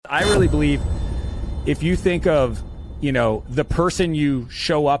I really believe if you think of, the person you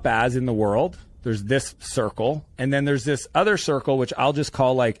show up as in the world, there's this circle, and then there's this other circle, which I'll just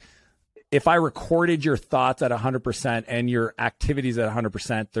call like, if I recorded your thoughts at 100% and your activities at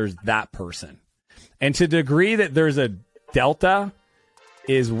 100%, there's that person. And to the degree that there's a delta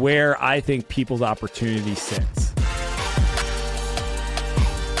is where I think people's opportunity sits.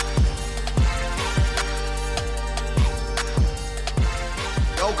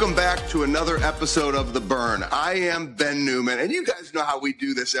 Welcome back to another episode of The Burn. I am Ben Newman, and you guys know how we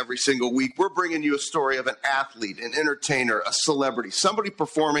do this every single week. We're bringing you a story of an athlete, an entertainer, a celebrity, somebody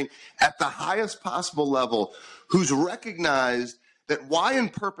performing at the highest possible level who's recognized that why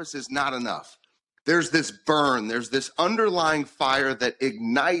and purpose is not enough. There's this burn, there's this underlying fire that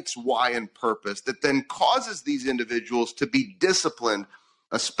ignites why and purpose that then causes these individuals to be disciplined,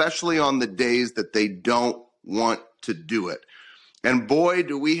 especially on the days that they don't want to do it. And boy,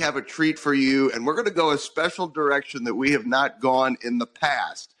 do we have a treat for you. And we're going to go a special direction that we have not gone in the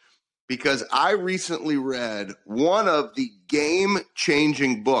past, because I recently read one of the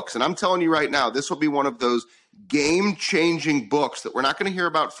game-changing books. And I'm telling you right now, this will be one of those game-changing books that we're not going to hear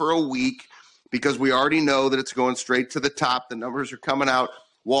about for a week, because we already know that it's going straight to the top. The numbers are coming out,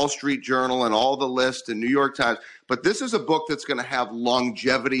 Wall Street Journal and all the lists and New York Times. But this is a book that's going to have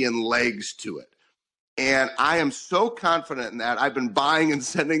longevity and legs to it. And I am so confident in that. I've been buying and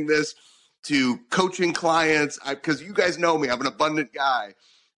sending this to coaching clients because you guys know me. I'm an abundant guy.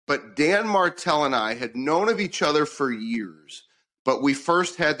 But Dan Martell and I had known of each other for years, but we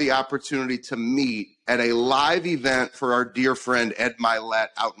first had the opportunity to meet at a live event for our dear friend Ed Milet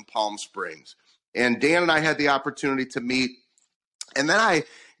out in Palm Springs. And Dan and I had the opportunity to meet. And then I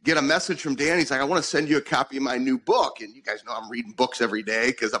get a message from Dan. He's like, I want to send you a copy of my new book. And you guys know I'm reading books every day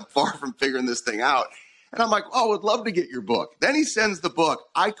because I'm far from figuring this thing out. And I'm like, oh, I would love to get your book. Then he sends the book.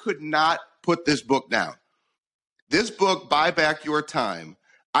 I could not put this book down. This book, Buy Back Your Time,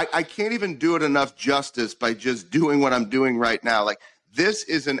 I can't even do it enough justice by just doing what I'm doing right now. Like, this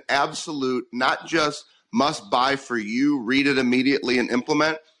is an absolute, not just must buy for you, read it immediately and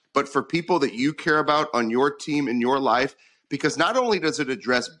implement, but for people that you care about on your team in your life, because not only does it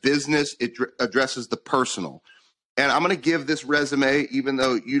address business, it addresses the personal. And I'm going to give this resume, even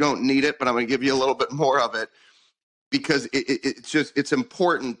though you don't need it, but I'm going to give you a little bit more of it, because it's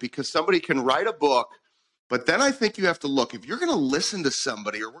important, because somebody can write a book, but then I think you have to look, if you're going to listen to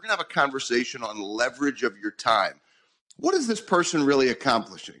somebody or we're going to have a conversation on leverage of your time, what is this person really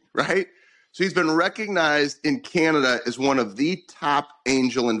accomplishing, right? So he's been recognized in Canada as one of the top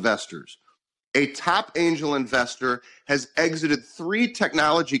angel investors. A top angel investor, has exited 3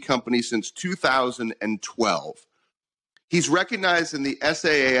 technology companies since 2012. He's recognized in the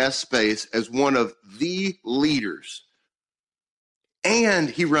SaaS space as one of the leaders. And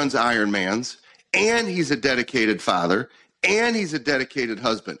he runs Ironmans, and he's a dedicated father, and he's a dedicated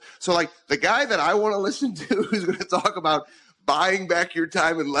husband. So like the guy that I want to listen to who's going to talk about buying back your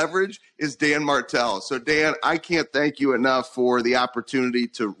time and leverage is Dan Martell. So Dan, I can't thank you enough for the opportunity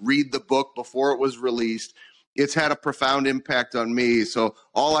to read the book before it was released. It's had a profound impact on me. So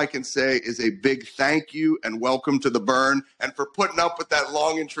all I can say is a big thank you and welcome to The Burn, and for putting up with that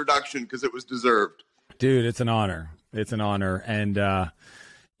long introduction, because it was deserved. Dude, it's an honor. It's an honor. And,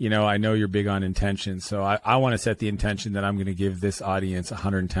 I know you're big on intention. So I want to set the intention that I'm going to give this audience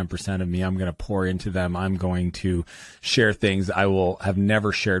 110% of me. I'm going to pour into them. I'm going to share things I will have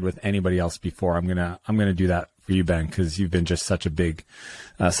never shared with anybody else before. I'm going to do that for you, Ben, because you've been just such a big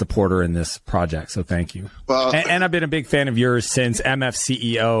supporter in this project. So thank you. Well, and I've been a big fan of yours since MF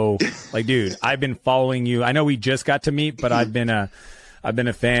CEO. Like, dude, I've been following you. I know we just got to meet, but I've been a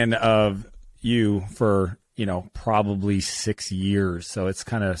fan of you for probably 6 years. So it's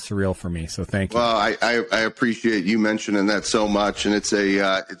kind of surreal for me. So thank you. Well, I appreciate you mentioning that so much. And it's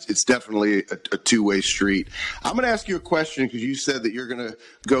it's definitely a two-way street. I'm going to ask you a question, because you said that you're going to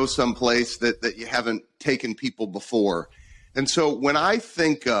go someplace that you haven't taken people before. And so when I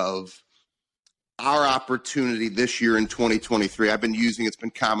think of our opportunity this year in 2023, it's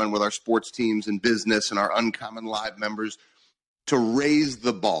been common with our sports teams and business and our Uncommon Live members to raise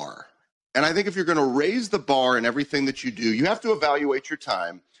the bar. And I think if you're going to raise the bar in everything that you do, you have to evaluate your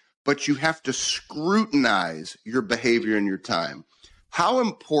time, but you have to scrutinize your behavior and your time. How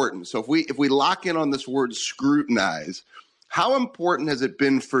important, so if we lock in on this word scrutinize, how important has it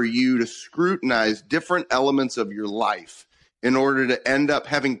been for you to scrutinize different elements of your life in order to end up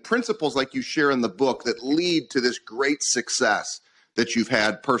having principles like you share in the book that lead to this great success that you've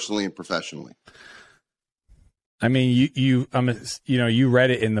had personally and professionally? I mean, you read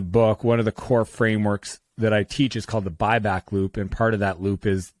it in the book. One of the core frameworks that I teach is called the buyback loop. And part of that loop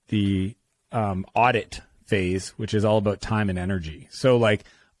is the audit phase, which is all about time and energy. So like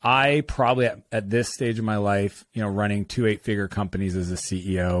I probably at this stage of my life, running 2 8-figure companies as a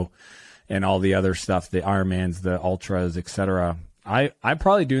CEO and all the other stuff, the Ironmans, the Ultras, et cetera. I'm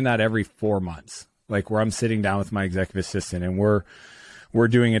probably doing that every 4 months, like where I'm sitting down with my executive assistant and we're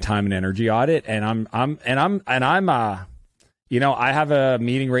doing a time and energy audit. And I have a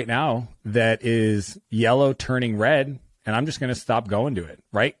meeting right now that is yellow turning red, and I'm just going to stop going to it.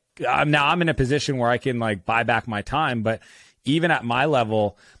 Right now, I'm in a position where I can like buy back my time, but even at my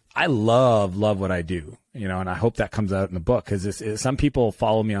level, I love what I do, and I hope that comes out in the book, because some people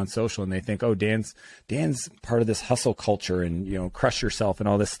follow me on social and they think, oh, Dan's part of this hustle culture and, crush yourself and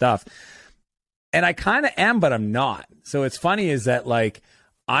all this stuff. And I kind of am, but I'm not. So it's funny is that like,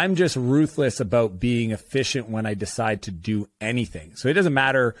 I'm just ruthless about being efficient when I decide to do anything. So it doesn't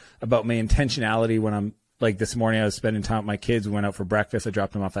matter about my intentionality when I'm like this morning, I was spending time with my kids. We went out for breakfast. I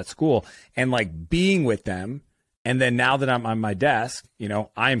dropped them off at school and like being with them. And then now that I'm on my desk,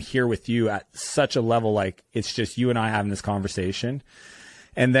 I am here with you at such a level, like it's just you and I having this conversation.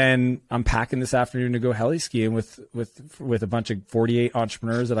 And then I'm packing this afternoon to go heli skiing with a bunch of 48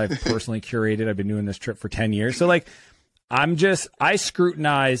 entrepreneurs that I've personally curated. I've been doing this trip for 10 years. So like, I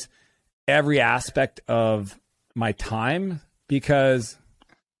scrutinize every aspect of my time because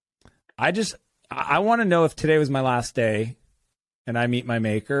I want to know if today was my last day and I meet my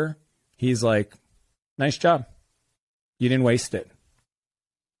maker, he's like, nice job. You didn't waste it.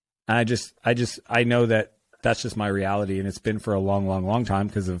 And I know that that's just my reality. And it's been for a long, long, long time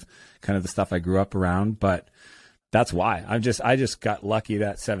because of kind of the stuff I grew up around. But that's why I just got lucky that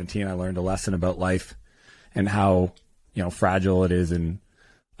at 17, I learned a lesson about life and how, fragile it is. And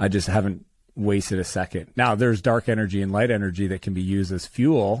I just haven't wasted a second. Now there's dark energy and light energy that can be used as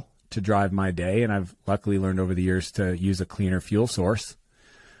fuel to drive my day. And I've luckily learned over the years to use a cleaner fuel source.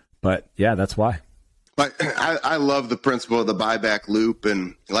 But yeah, that's why. But I love the principle of the buyback loop.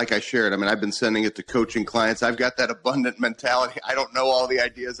 And like I shared, I've been sending it to coaching clients. I've got that abundant mentality. I don't know all the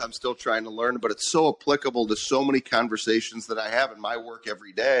ideas. I'm still trying to learn, but it's so applicable to so many conversations that I have in my work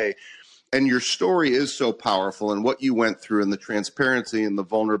every day. And your story is so powerful, and what you went through and the transparency and the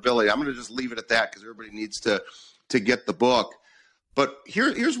vulnerability. I'm going to just leave it at that because everybody needs to get the book. But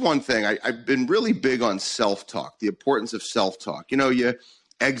here's one thing. I've been really big on self-talk, the importance of self-talk. You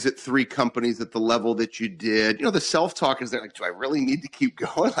exit 3 companies at the level that you did. The self-talk is there. Like, do I really need to keep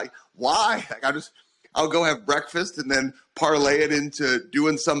going? Like, why? Like, I'll go have breakfast and then parlay it into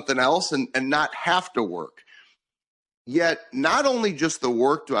doing something else and not have to work. Yet, not only just the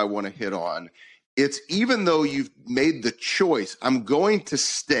work do I want to hit on, it's even though you've made the choice, I'm going to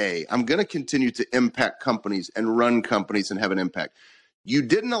stay, I'm going to continue to impact companies and run companies and have an impact. You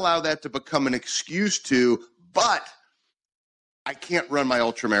didn't allow that to become an excuse to, but I can't run my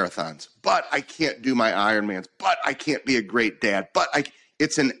ultra marathons, but I can't do my Ironmans, but I can't be a great dad, but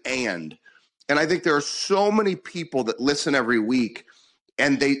it's an and. And I think there are so many people that listen every week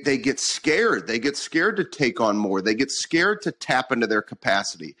and they get scared. They get scared to take on more. They get scared to tap into their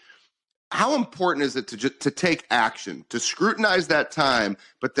capacity. How important is it to take action, to scrutinize that time,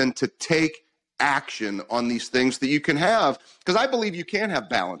 but then to take action on these things that you can have? Because I believe you can have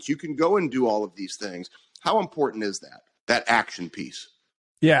balance. You can go and do all of these things. How important is that action piece?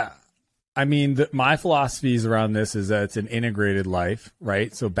 Yeah. My philosophies around this is that it's an integrated life,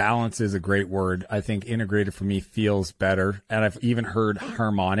 right? So balance is a great word. I think integrated for me feels better. And I've even heard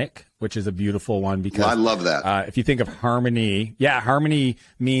harmonic, which is a beautiful one because I love that. If you think of harmony, harmony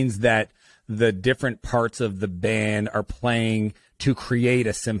means that the different parts of the band are playing to create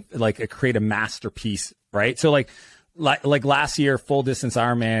create a masterpiece, right? So like last year, full distance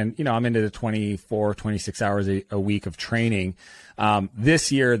Ironman, I'm into the 24, 26 hours a week of training.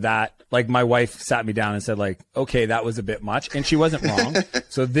 This year my wife sat me down and said okay, that was a bit much. And she wasn't wrong.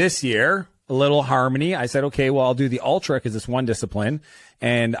 So this year, a little harmony. I said, okay, well, I'll do the ultra because it's one discipline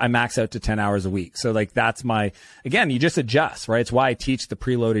and I max out to 10 hours a week. So that's again, you just adjust, right? It's why I teach the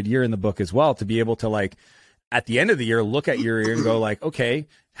preloaded year in the book as well, to be able to at the end of the year, look at your year and go okay,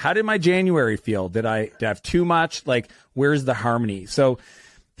 how did my January feel? Did I have too much? Where's the harmony? So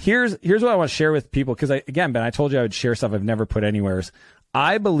here's what I want to share with people. Cause Ben, I told you I would share stuff I've never put anywhere.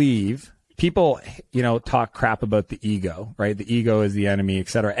 I believe people, talk crap about the ego, right? The ego is the enemy, et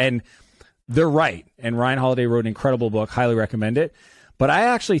cetera. And they're right. And Ryan Holiday wrote an incredible book. Highly recommend it. But I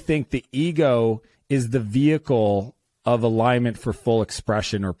actually think the ego is the vehicle of alignment for full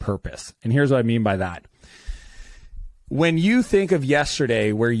expression or purpose. And here's what I mean by that. When you think of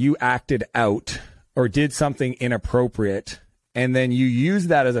yesterday where you acted out or did something inappropriate, And then you use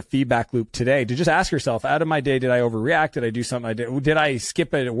that as a feedback loop today to just ask yourself, out of my day, did I overreact? Did I do something did I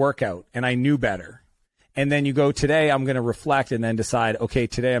skip a workout and I knew better? And then you go, today I'm going to reflect and then decide, okay,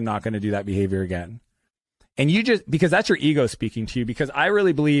 today I'm not going to do that behavior again. And you just, because that's your ego speaking to you, because I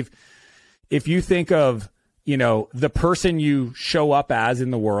really believe if you think of, the person you show up as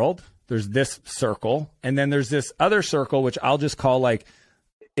in the world, there's this circle, and then there's this other circle, which I'll just call like,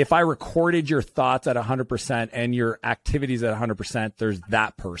 if I recorded your thoughts at 100% and your activities at 100%, there's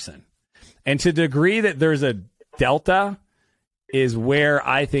that person. And to the degree that there's a delta is where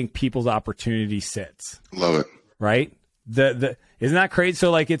I think people's opportunity sits. Love it. Right? Isn't that crazy?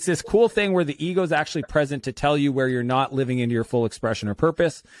 So like, it's this cool thing where the ego is actually present to tell you where you're not living into your full expression or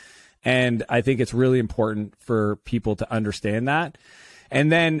purpose. And I think it's really important for people to understand that.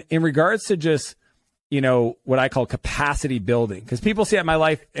 And then in regards to just, what I call capacity building, because people see at my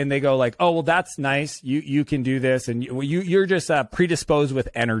life and they go like, oh, well, that's nice. You can do this. And you're just predisposed with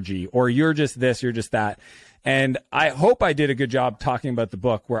energy, or you're just this, you're just that. And I hope I did a good job talking about the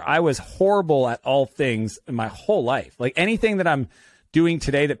book, where I was horrible at all things in my whole life. Like anything that I'm doing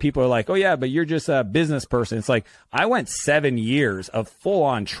today that people are like, oh yeah, but you're just a business person. It's like, I went 7 years of full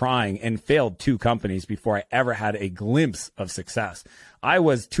on trying and failed 2 companies before I ever had a glimpse of success. I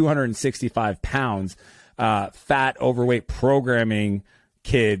was 265 pounds, fat, overweight programming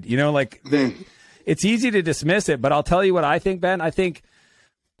kid, it's easy to dismiss it, but I'll tell you what I think, Ben. I think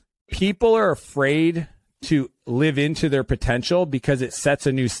people are afraid to live into their potential because it sets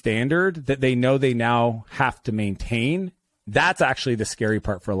a new standard that they know they now have to maintain. That's actually the scary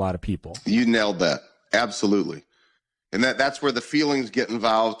part for a lot of people. You nailed that. Absolutely. And that's where the feelings get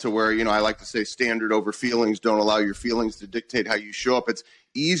involved, to where, I like to say standard over feelings. Don't allow your feelings to dictate how you show up. It's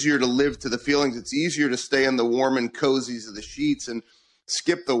easier to live to the feelings. It's easier to stay in the warm and cozies of the sheets and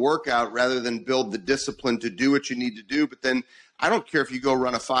skip the workout rather than build the discipline to do what you need to do. But then I don't care if you go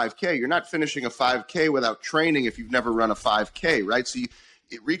run a 5K. You're not finishing a 5K without training if you've never run a 5K, right? So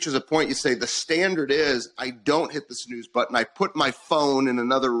it reaches a point, you say the standard is I don't hit the snooze button. I put my phone in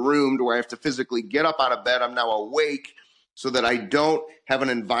another room to where I have to physically get up out of bed. I'm now awake, so that I don't have an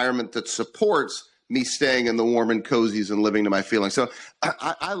environment that supports me staying in the warm and cozies and living to my feelings. So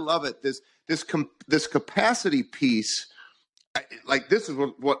I love it. This capacity piece, this is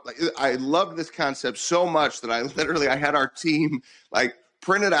what I love this concept so much that I had our team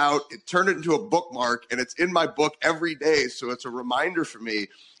print it out, turn it into a bookmark, and it's in my book every day. So it's a reminder for me,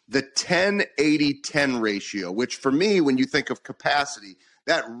 the 10-80-10 ratio, which for me, when you think of capacity,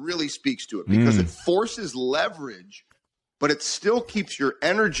 that really speaks to it, because it forces leverage, but it still keeps your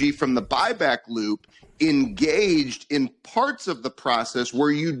energy from the buyback loop engaged in parts of the process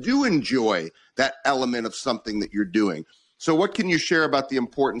where you do enjoy that element of something that you're doing. So what can you share about the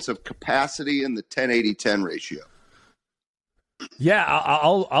importance of capacity and the 10-80-10 ratio? Yeah,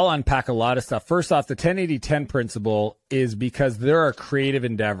 I'll unpack a lot of stuff. First off, the 10-80-10 principle is because there are creative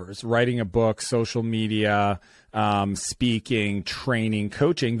endeavors, writing a book, social media, speaking, training,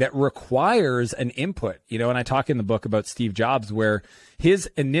 coaching, that requires an input. And I talk in the book about Steve Jobs, where it's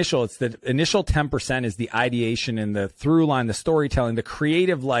the initial 10% is the ideation and the through line, the storytelling, the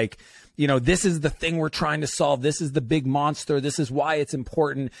creative, this is the thing we're trying to solve. This is the big monster. This is why it's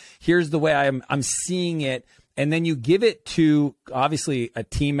important. Here's the way I'm seeing it. And then you give it to, obviously, a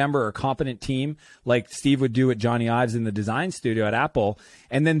team member or a competent team, like Steve would do at Johnny Ives in the design studio at Apple.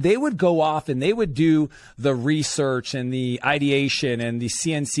 And then they would go off and they would do the research and the ideation and the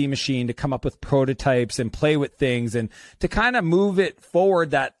CNC machine to come up with prototypes and play with things and to kind of move it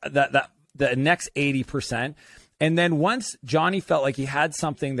forward the next 80%. And then once Johnny felt like he had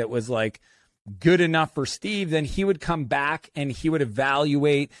something that was good enough for Steve, then he would come back and he would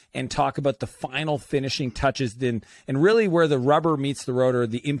evaluate and talk about the final finishing touches and really where the rubber meets the road, or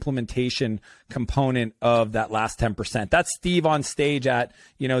the implementation component of that last 10%. That's Steve on stage at,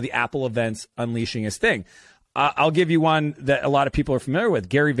 the Apple events, unleashing his thing. I'll give you one that a lot of people are familiar with,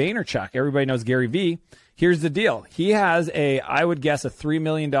 Gary Vaynerchuk. Everybody knows Gary V. Here's the deal. He has I would guess, a $3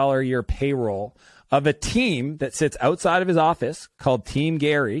 million a year payroll of a team that sits outside of his office called Team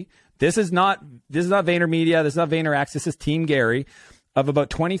Gary. This is not VaynerMedia. This is not VaynerX. This is Team Gary, of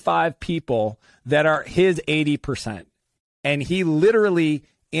about 25 people that are his 80%. And he literally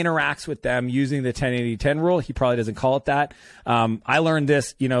interacts with them using the 10-80-10 rule. He probably doesn't call it that. I learned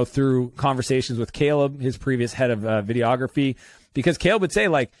this, through conversations with Caleb, his previous head of videography, because Caleb would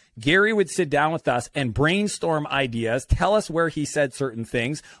say, Gary would sit down with us and brainstorm ideas, tell us where he said certain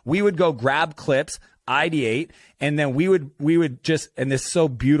things. We would go grab clips, ideate, and then we would just, and this is so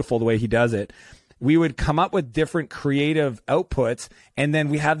beautiful the way he does it. we would come up with different creative outputs. And then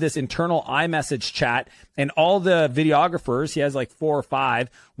we have this internal iMessage chat, and all the videographers, he has like 4 or 5,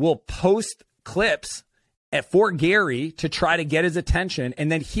 will post clips for Gary to try to get his attention, and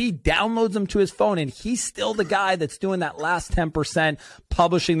then he downloads them to his phone, and he's still the guy that's doing that last 10%,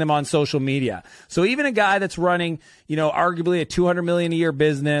 publishing them on social media. So even a guy that's running, arguably a $200 million a year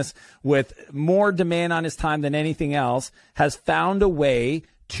business with more demand on his time than anything else, has found a way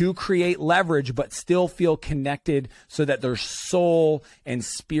to create leverage but still feel connected so that there's soul and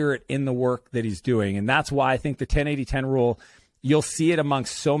spirit in the work that he's doing. And that's why I think the 10-80-10 rule, you'll see it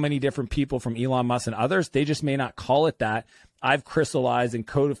amongst so many different people from Elon Musk and others. They just may not call it that. I've crystallized and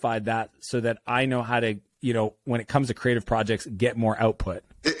codified that so that I know how to, when it comes to creative projects, get more output.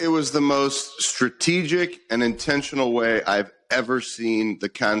 It was the most strategic and intentional way I've ever seen the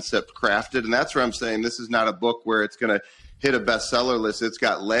concept crafted. And that's where I'm saying this is not a book where it's going to hit a bestseller list. It's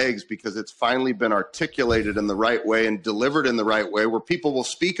got legs because it's finally been articulated in the right way and delivered in the right way, where people will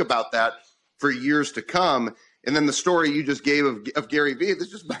speak about that for years to come. And then the story you just gave of Gary Vee,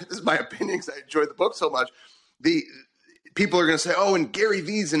 this is my opinion because I enjoyed the book so much. The people are going to say, oh, and Gary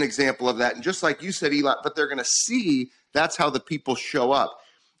Vee's an example of that. And just like you said, Elon, but they're going to see that's how the people show up.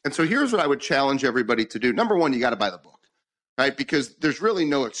 And so here's what I would challenge everybody to do. Number one, you got to buy the book, right? Because there's really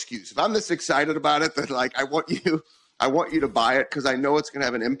no excuse. If I'm this excited about it, that like I want you to buy it because I know it's going to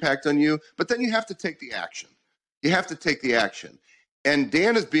have an impact on you. But then you have to take the action. You have to take the action. And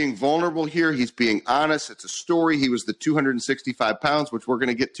Dan is being vulnerable here. He's being honest. It's a story. He was the 265 pounds, which we're going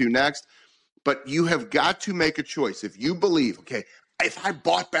to get to next. But you have got to make a choice. If you believe, okay, if I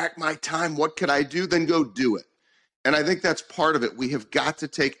bought back my time, what could I do? Then go do it. And I think that's part of it. We have got to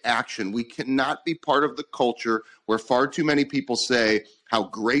take action. We cannot be part of the culture where far too many people say how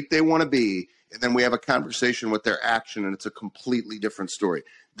great they want to be, and then we have a conversation with their action, and it's a completely different story.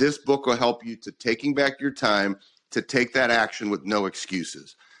 This book will help you to taking back your time, to take that action with no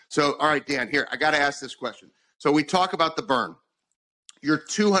excuses. So, all right, Dan, here, I got to ask this question. So we talk about the burn. You're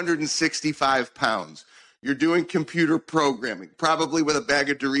 265 pounds. You're doing computer programming, probably with a bag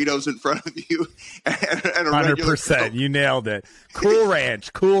of Doritos in front of you and a 100%. Coke. You nailed it. Cool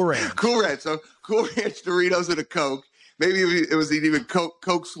Ranch. Cool Ranch. Cool Ranch. So Cool Ranch, Doritos, and a Coke. Maybe it was even Coke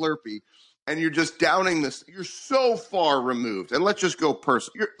Slurpee. And you're just downing this. You're so far removed. And let's just go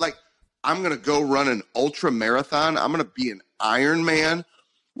personal. You're like, I'm going to go run an ultra marathon. I'm going to be an Iron Man.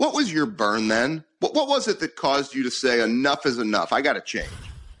 What was your burn then? What was it that caused you to say enough is enough? I got to change.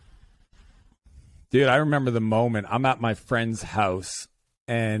 Dude, I remember the moment. I'm at my friend's house,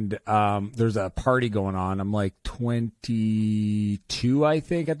 and there's a party going on. I'm like 22, I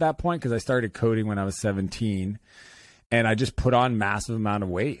think, at that point, because I started coding when I was 17. And I just put on massive amount of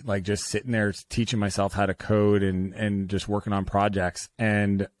weight, like just sitting there teaching myself how to code and just working on projects.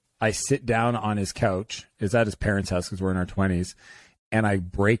 And I sit down on his couch. It's at his parents' house because we're in our 20s. And I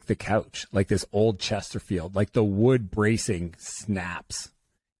break the couch, like this old Chesterfield, like the wood bracing snaps.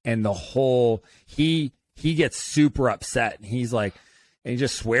 And the whole, he gets super upset. And he's like, and he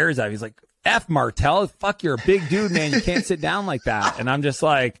just swears at me. He's like, F Martell, fuck, you're a big dude, man. You can't sit down like that. And I'm just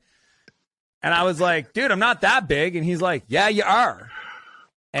like, and I was like, dude, I'm not that big. And he's like, yeah, you are.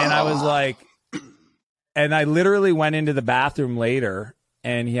 And I was like, and I literally went into the bathroom later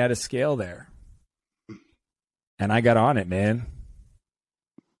and he had a scale there. And I got on it, man.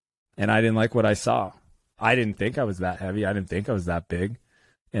 And I didn't like what I saw. I didn't think I was that heavy. I didn't think I was that big.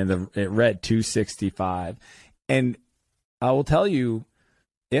 And it read 265. And I will tell you,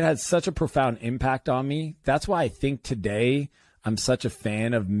 it had such a profound impact on me. That's why I think today I'm such a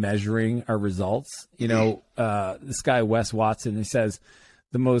fan of measuring our results. You know, this guy, Wes Watson, he says,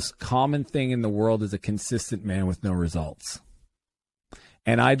 the most common thing in the world is a consistent man with no results.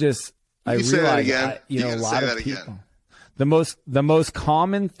 And I realized, a lot of people, the most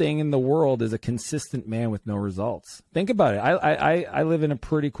common thing in the world is a consistent man with no results. Think about it. I live in a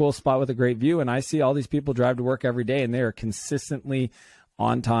pretty cool spot with a great view, and I see all these people drive to work every day, and they are consistently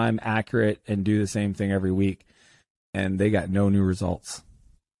on time, accurate, and do the same thing every week. And they got no new results.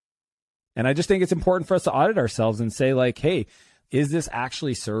 And I just think it's important for us to audit ourselves and say, like, hey, is this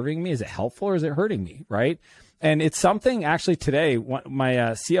actually serving me? Is it helpful or is it hurting me? Right. And it's something actually today,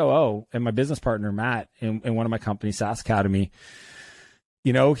 my COO and my business partner, Matt, in one of my companies, SaaS Academy,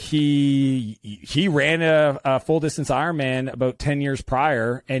 you know, he ran a full distance Ironman about 10 years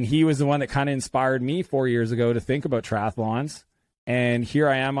prior. And he was the one that kind of inspired me 4 years ago to think about triathlons. And here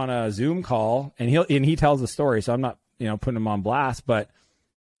I am on a Zoom call, and he tells the story. So I'm not, putting him on blast, but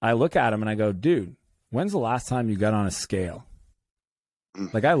I look at him and I go, dude, when's the last time you got on a scale?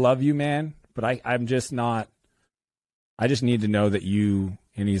 Like, I love you, man, but I'm just not, I just need to know that you,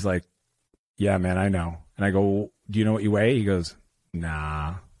 and he's like, yeah, man, I know. And I go, do you know what you weigh? He goes,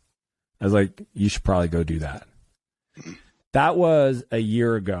 nah. I was like, you should probably go do that. That was a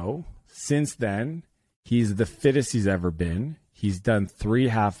year ago. Since then, he's the fittest he's ever been. He's done 3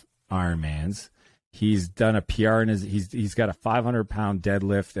 half Ironmans. He's done a PR, and he's got a 500-pound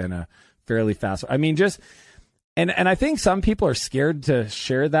deadlift and a fairly fast. I mean, just and I think some people are scared to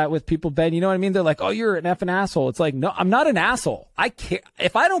share that with people, Ben. You know what I mean? They're like, "Oh, you're an effing asshole." It's like, no, I'm not an asshole. I care.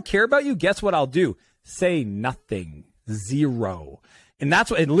 If I don't care about you, guess what I'll do? Say nothing, zero. And that's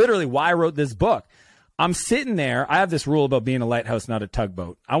what, and literally why I wrote this book. I'm sitting there. I have this rule about being a lighthouse, not a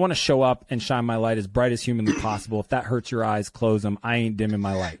tugboat. I want to show up and shine my light as bright as humanly possible. If that hurts your eyes, close them. I ain't dimming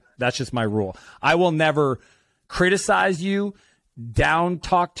my light. That's just my rule. I will never criticize you, down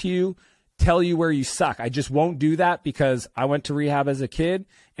talk to you, tell you where you suck. I just won't do that because I went to rehab as a kid.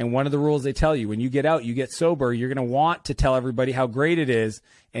 And one of the rules they tell you, when you get out, you get sober, you're going to want to tell everybody how great it is.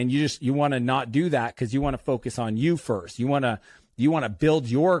 And you want to not do that because you want to focus on you first. You want to build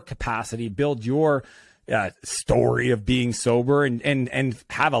your capacity, build your story of being sober and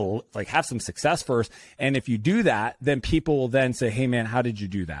have some success first. And if you do that, then people will then say, hey man, how did you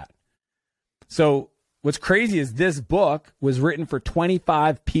do that? So what's crazy is this book was written for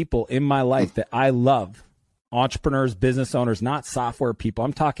 25 people in my life that I love. Entrepreneurs, business owners, not software people.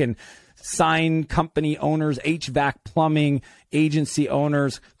 I'm talking sign company owners, HVAC plumbing, agency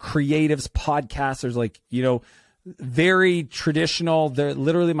owners, creatives, podcasters, very traditional. They're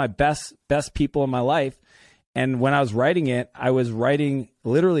literally my best people in my life. And when I was writing it, I was writing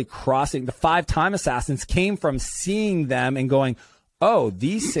literally crossing the 5 time assassins came from seeing them and going, oh,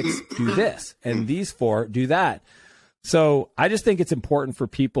 these 6 do this and these 4 do that. So I just think it's important for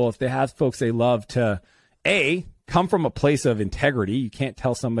people, if they have folks they love, to come from a place of integrity. You can't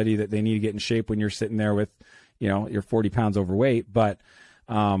tell somebody that they need to get in shape when you're sitting there with, you're 40 pounds overweight, but,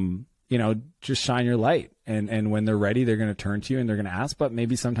 just shine your light. And when they're ready, they're going to turn to you and they're going to ask, but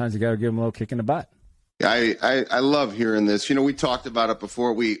maybe sometimes you got to give them a little kick in the butt. I love hearing this. We talked about it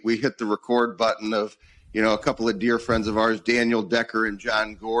before we hit the record button of, a couple of dear friends of ours, Daniel Decker and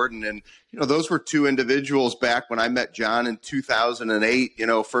John Gordon. And, those were 2 individuals back when I met John in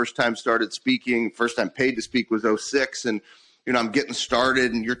 2008, first time started speaking, first time paid to speak was 2006. And, I'm getting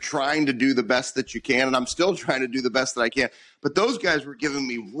started and you're trying to do the best that you can. And I'm still trying to do the best that I can. But those guys were giving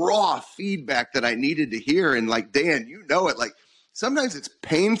me raw feedback that I needed to hear. And Dan, sometimes it's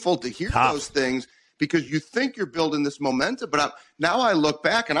painful to hear those things because you think you're building this momentum. But now I look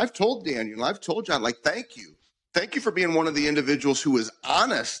back and I've told Daniel, I've told John, thank you. Thank you for being one of the individuals who was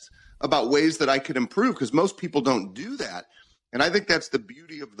honest about ways that I could improve, because most people don't do that. And I think that's the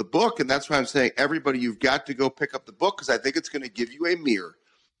beauty of the book. And that's why I'm saying, everybody, you've got to go pick up the book, because I think it's going to give you a mirror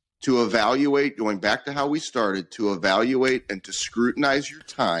to evaluate, going back to how we started, to evaluate and to scrutinize your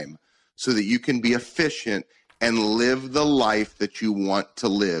time so that you can be efficient and live the life that you want to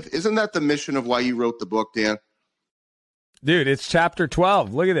live. Isn't that the mission of why you wrote the book, Dan? Dude, it's chapter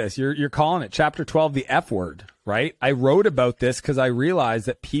 12. Look at this. You're calling it chapter 12, the F word, right? I wrote about this because I realized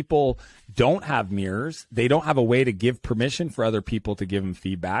that people don't have mirrors. They don't have a way to give permission for other people to give them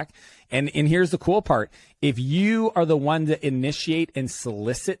feedback. And here's the cool part. If you are the one to initiate and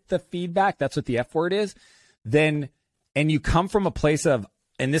solicit the feedback, that's what the F word is, and you come from a place of,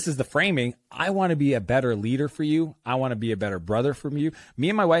 and this is the framing, I want to be a better leader for you. I want to be a better brother for you. Me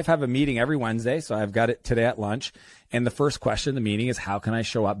and my wife have a meeting every Wednesday, so I've got it today at lunch. And the first question of the meeting is, how can I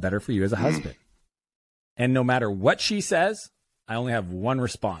show up better for you as a husband? And no matter what she says, I only have one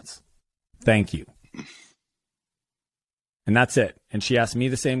response. Thank you. And that's it. And she asks me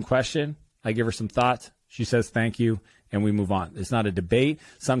the same question. I give her some thoughts. She says thank you, and we move on. It's not a debate.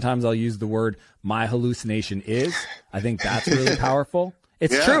 Sometimes I'll use the word my hallucination is. I think that's really powerful.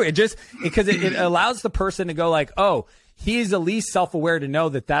 It's true. Because it allows the person to go oh, he's at least self-aware to know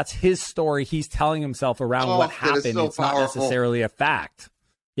that that's his story. He's telling himself around what happened. So it's not necessarily a fact.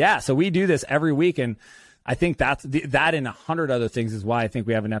 Yeah. So we do this every week. And I think that and 100 other things is why I think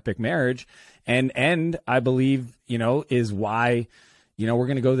we have an epic marriage. And I believe, is why, we're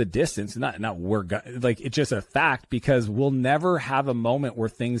going to go the distance. It's just a fact, because we'll never have a moment where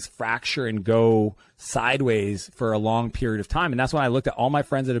things fracture and go sideways for a long period of time. And that's when I looked at all my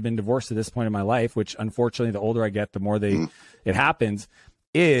friends that have been divorced to this point in my life, which unfortunately, the older I get, the more it happens,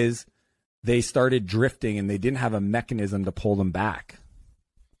 is they started drifting and they didn't have a mechanism to pull them back.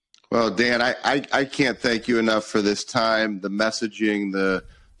 Well, Dan, I can't thank you enough for this time, the messaging, the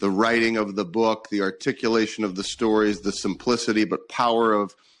writing of the book, the articulation of the stories, the simplicity but power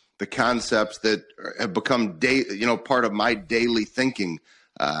of the concepts that have become part of my daily thinking.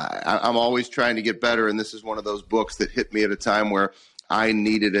 I'm always trying to get better, and this is one of those books that hit me at a time where I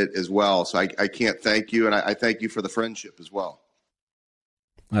needed it as well. So I can't thank you, and I thank you for the friendship as well.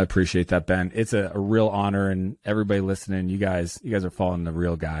 I appreciate that, Ben. It's a real honor, and everybody listening, you guys are following the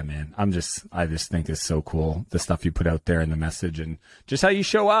real guy, man. I just think it's so cool, the stuff you put out there and the message and just how you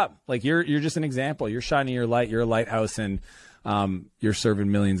show up. Like you're just an example. You're shining your light. You're a lighthouse, and you're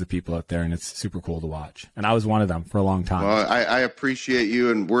serving millions of people out there, and it's super cool to watch. And I was one of them for a long time. Well, I appreciate you,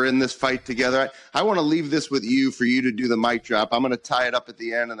 and we're in this fight together. I want to leave this with you for you to do the mic drop. I'm going to tie it up at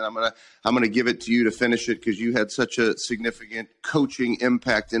the end, and then I'm going to give it to you to finish it because you had such a significant coaching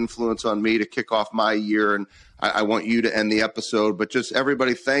impact influence on me to kick off my year, and I want you to end the episode. But just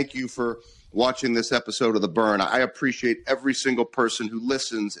everybody, thank you for watching this episode of The Burn. I appreciate every single person who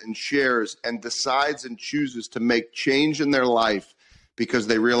listens and shares and decides and chooses to make change in their life because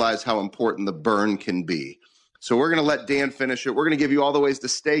they realize how important the burn can be. So we're going to let Dan finish it. We're going to give you all the ways to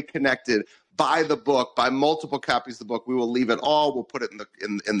stay connected. Buy the book, buy multiple copies of the book. We will leave it all. We'll put it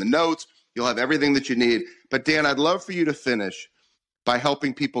in the notes. You'll have everything that you need. But Dan, I'd love for you to finish by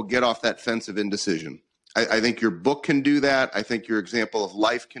helping people get off that fence of indecision. I think your book can do that. I think your example of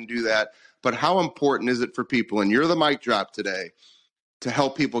life can do that. But how important is it for people, and you're the mic drop today, to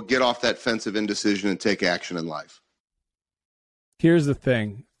help people get off that fence of indecision and take action in life? Here's the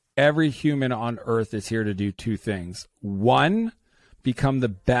thing. Every human on earth is here to do two things. One, become the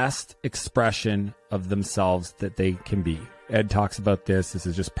best expression of themselves that they can be. Ed talks about this. This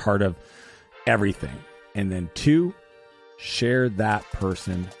is just part of everything. And then two, share that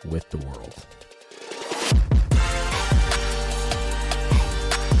person with the world.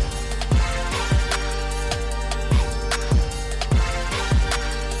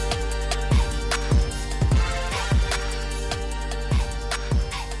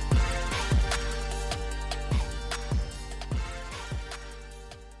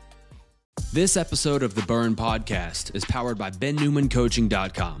 This episode of the Burn Podcast is powered by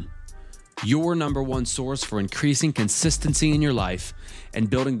BenNewmanCoaching.com, your number one source for increasing consistency in your life and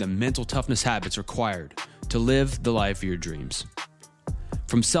building the mental toughness habits required to live the life of your dreams.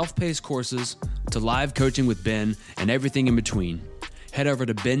 From self-paced courses to live coaching with Ben and everything in between, head over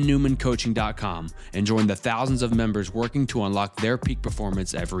to BenNewmanCoaching.com and join the thousands of members working to unlock their peak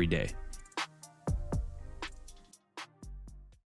performance every day.